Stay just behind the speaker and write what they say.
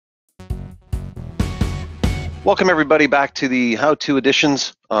Welcome everybody back to the how-to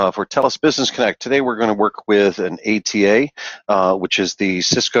editions for Telus Business Connect. Today we're going to work with an ATA, which is the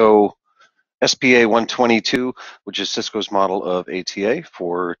Cisco SPA122, which is Cisco's model of ATA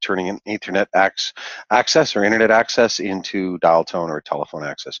for turning an Ethernet access or internet access into dial tone or telephone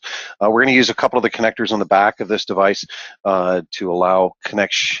access. We're going to use a couple of the connectors on the back of this device to allow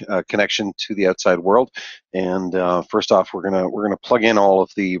connection to the outside world. And first off, we're going to plug in all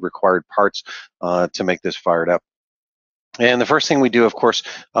of the required parts to make this fired up. And the first thing we do, of course,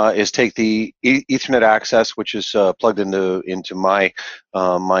 is take the Ethernet access, which is plugged into my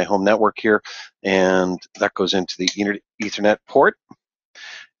my home network here, and that goes into the Ethernet port.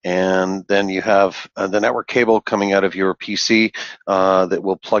 And then you have the network cable coming out of your PC that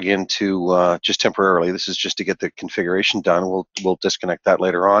will plug into just temporarily. This is just to get the configuration done. We'll disconnect that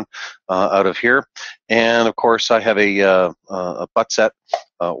later on out of here. And of course, I have a butt set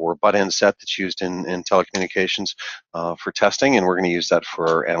or butt end set that's used in telecommunications for testing, and we're going to use that for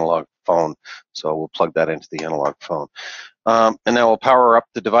our analog phone. So we'll plug that into the analog phone. And now we'll power up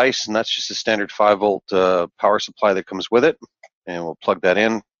the device, and that's just a standard 5-volt power supply that comes with it. And we'll plug that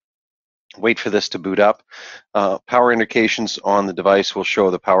in. Wait for this to boot up. Power indications on the device will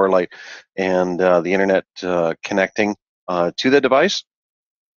show the power light and the internet connecting to the device.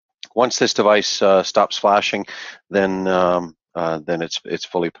 Once this device stops flashing, then it's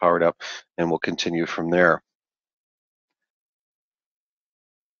fully powered up, and we'll continue from there.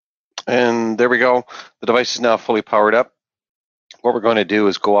 And there we go. The device is now fully powered up. What we're going to do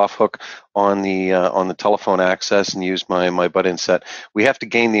is go off hook on the telephone access and use my butt in set. We have to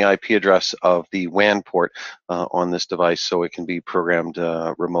gain the IP address of the WAN port on this device so it can be programmed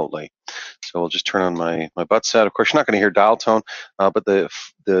remotely. So we'll just turn on my butt set. Of course, you're not going to hear dial tone, but the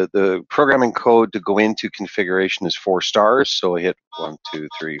programming code to go into configuration is 4 stars. So I hit 1, 2,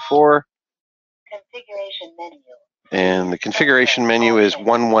 3, 4. Configuration menu. And the configuration menu is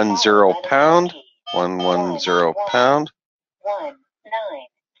 110 pound. 110 pound.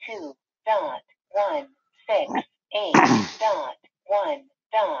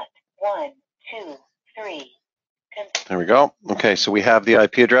 192.168.1.123. There we go. Okay, so we have the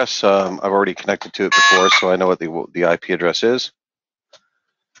IP address. I've already connected to it before, so I know what the IP address is.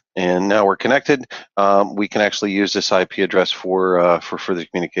 And now we're connected. We can actually use this IP address for further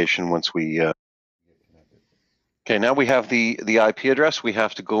communication once we. Okay, now we have the IP address. We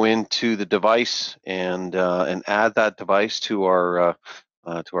have to go into the device and add that device to our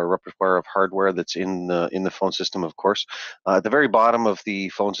repertoire of hardware that's in the phone system, of course. At the very bottom of the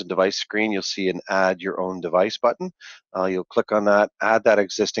phones and device screen, you'll see an Add Your Own Device button. You'll click on that, add that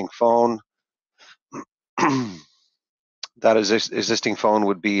existing phone. That existing phone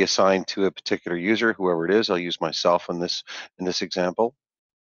would be assigned to a particular user, whoever it is. I'll use myself in this example.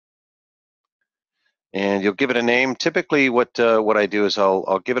 And you'll give it a name. Typically, what I do is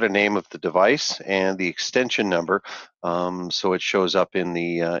I'll give it a name of the device and the extension number, so it shows up in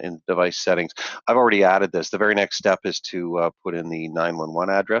the device settings. I've already added this. The very next step is to put in the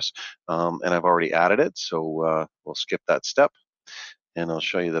 911 address, and I've already added it. So we'll skip that step, and I'll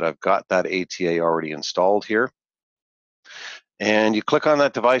show you that I've got that ATA already installed here. And you click on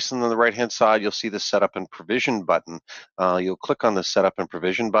that device, and on the right-hand side, you'll see the Setup and Provision button. You'll click on the Setup and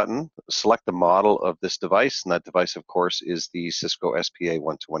Provision button, select the model of this device, and that device, of course, is the Cisco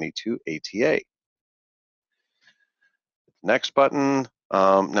SPA122 ATA. Next button.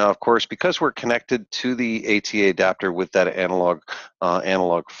 Now, of course, because we're connected to the ATA adapter with that analog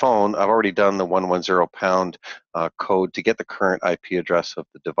phone, I've already done the 110 pound code to get the current IP address of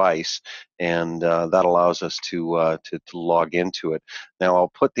the device, and that allows us to log into it. Now,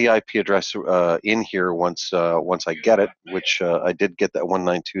 I'll put the IP address in here once I get it, which I did get that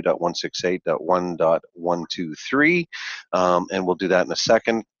 192.168.1.123, and we'll do that in a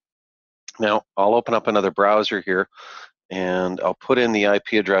second. Now, I'll open up another browser here, and I'll put in the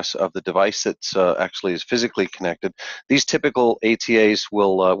IP address of the device that's actually is physically connected. These typical ATAs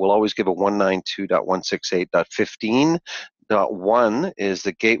will always give a 192.168.15.1 is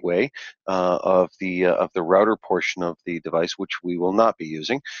the gateway of the router portion of the device, which we will not be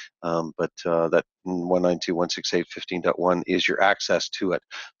using. But that 192.168.15.1 is your access to it.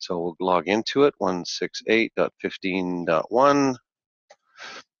 So we'll log into it, 168.15.1.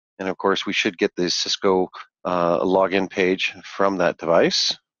 And of course, we should get the Cisco login page from that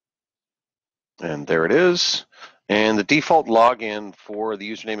device. And there it is. And the default login for the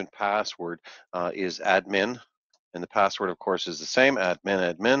username and password is admin. And the password, of course, is the same,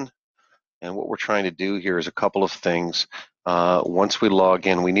 admin. And what we're trying to do here is a couple of things. once we log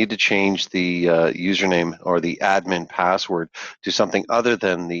in, we need to change the username or the admin password to something other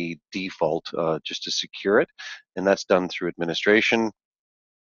than the default, just to secure it. And that's done through administration.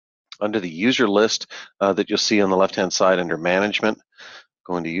 Under the user list that you'll see on the left-hand side under management,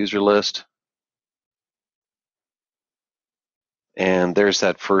 go into user list. And there's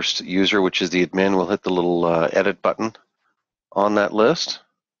that first user, which is the admin. We'll hit the little edit button on that list.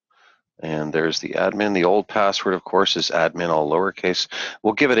 And there's the admin. The old password, of course, is admin, all lowercase.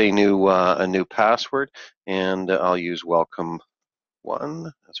 We'll give it a new password, and I'll use welcome1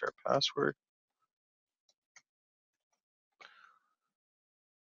 as our password.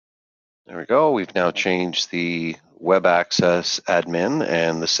 There we go. We've now changed the web access admin,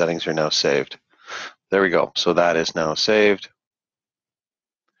 and the settings are now saved. There we go. So that is now saved.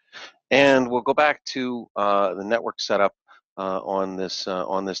 And we'll go back to the network setup on this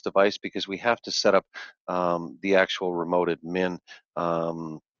device, because we have to set up the actual remote admin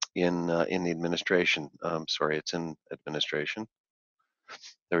in the administration. Sorry, it's in administration.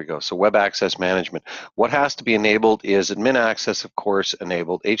 There we go. So web access management. What has to be enabled is admin access, of course,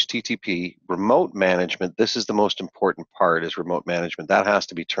 enabled. HTTP, remote management. This is the most important part, is remote management. That has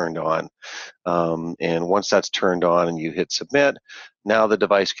to be turned on. And once that's turned on and you hit submit, now the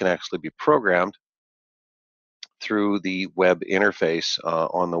device can actually be programmed through the web interface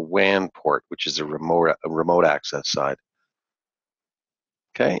on the WAN port, which is a remote access side.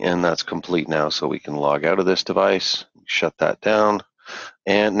 Okay, and that's complete now, so we can log out of this device, shut that down.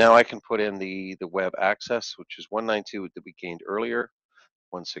 And now I can put in the web access, which is 192 that we gained earlier,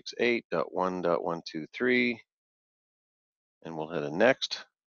 168.1.123, and we'll hit a next.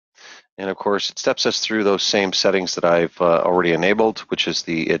 And of course, it steps us through those same settings that I've already enabled, which is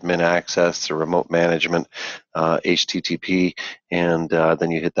the admin access, the remote management, HTTP, and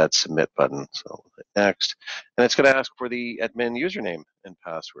then you hit that submit button. So we'll hit next, and it's going to ask for the admin username and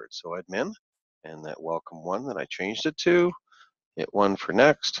password. So admin, and that welcome1 that I changed it to. Hit 1 for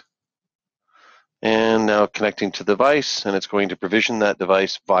next. And now connecting to the device, and it's going to provision that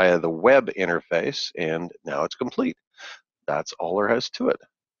device via the web interface, and now it's complete. That's all there is to it.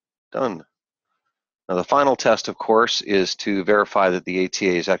 Done. Now the final test, of course, is to verify that the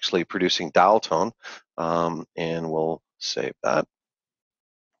ATA is actually producing dial tone, and we'll save that.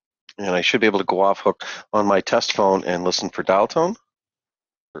 And I should be able to go off hook on my test phone and listen for dial tone.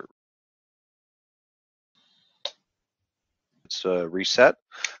 It's reset,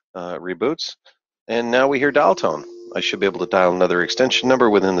 reboots, and now we hear dial tone. I should be able to dial another extension number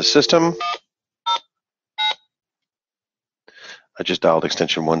within the system. I just dialed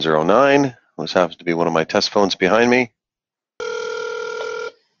extension 109. This happens to be one of my test phones behind me.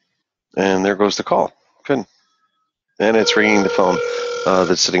 And there goes the call. Good. And it's ringing the phone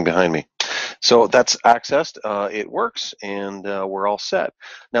that's sitting behind me. So that's accessed, it works, and we're all set.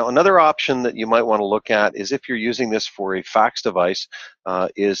 Now, another option that you might want to look at is, if you're using this for a fax device,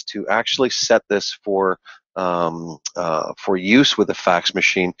 is to actually set this for use with a fax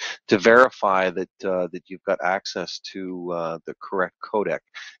machine to verify that that you've got access to the correct codec.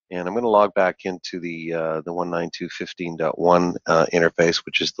 And I'm going to log back into the 192.15.1 interface,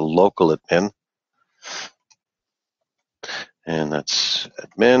 which is the local admin. And that's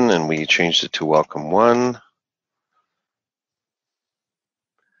admin, and we changed it to welcome1.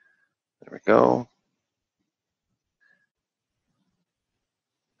 There we go.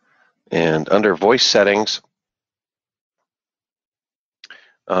 And under voice settings,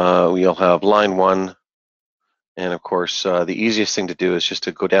 we'll have line 1. And of course, the easiest thing to do is just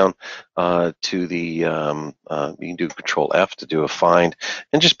to go down to the, you can do Control F to do a find,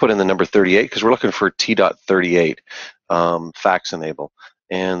 and just put in the number 38, because we're looking for T.38 fax enable.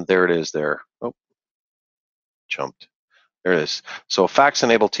 And there it is there. Oh, jumped. There it is. So fax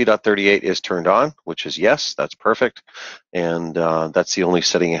enable T.38 is turned on, which is yes, that's perfect. And that's the only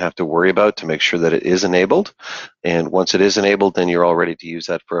setting you have to worry about to make sure that it is enabled. And once it is enabled, then you're all ready to use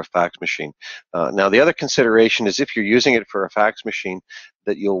that for a fax machine. Now, the other consideration is, if you're using it for a fax machine,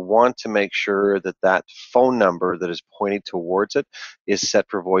 that you'll want to make sure that that phone number that is pointing towards it is set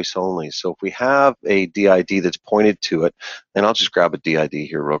for voice only. So if we have a DID that's pointed to it, and I'll just grab a DID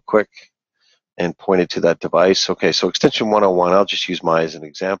here real quick and point it to that device. Okay, so extension 101, I'll just use mine as an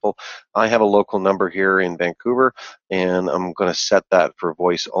example. I have a local number here in Vancouver, and I'm going to set that for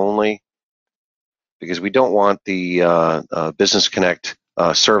voice only, because we don't want the Business Connect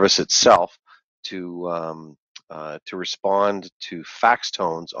service itself to respond to fax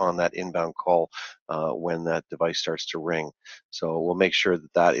tones on that inbound call when that device starts to ring. So we'll make sure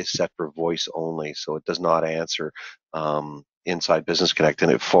that that is set for voice only, so it does not answer inside Business Connect,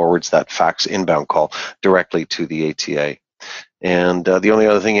 and it forwards that fax inbound call directly to the ATA. And the only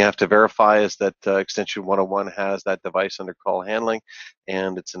other thing you have to verify is that extension 101 has that device under call handling,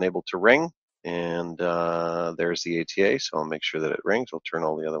 and it's enabled to ring. And there's the ATA, so I'll make sure that it rings. I'll turn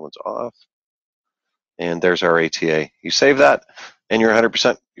all the other ones off. And there's our ATA. You save that, and you're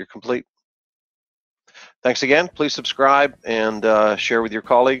 100%. You're complete. Thanks again. Please subscribe and share with your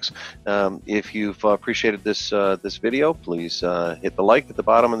colleagues. If you've appreciated this video, please hit the like at the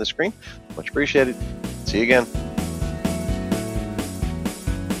bottom of the screen. Much appreciated. See you again.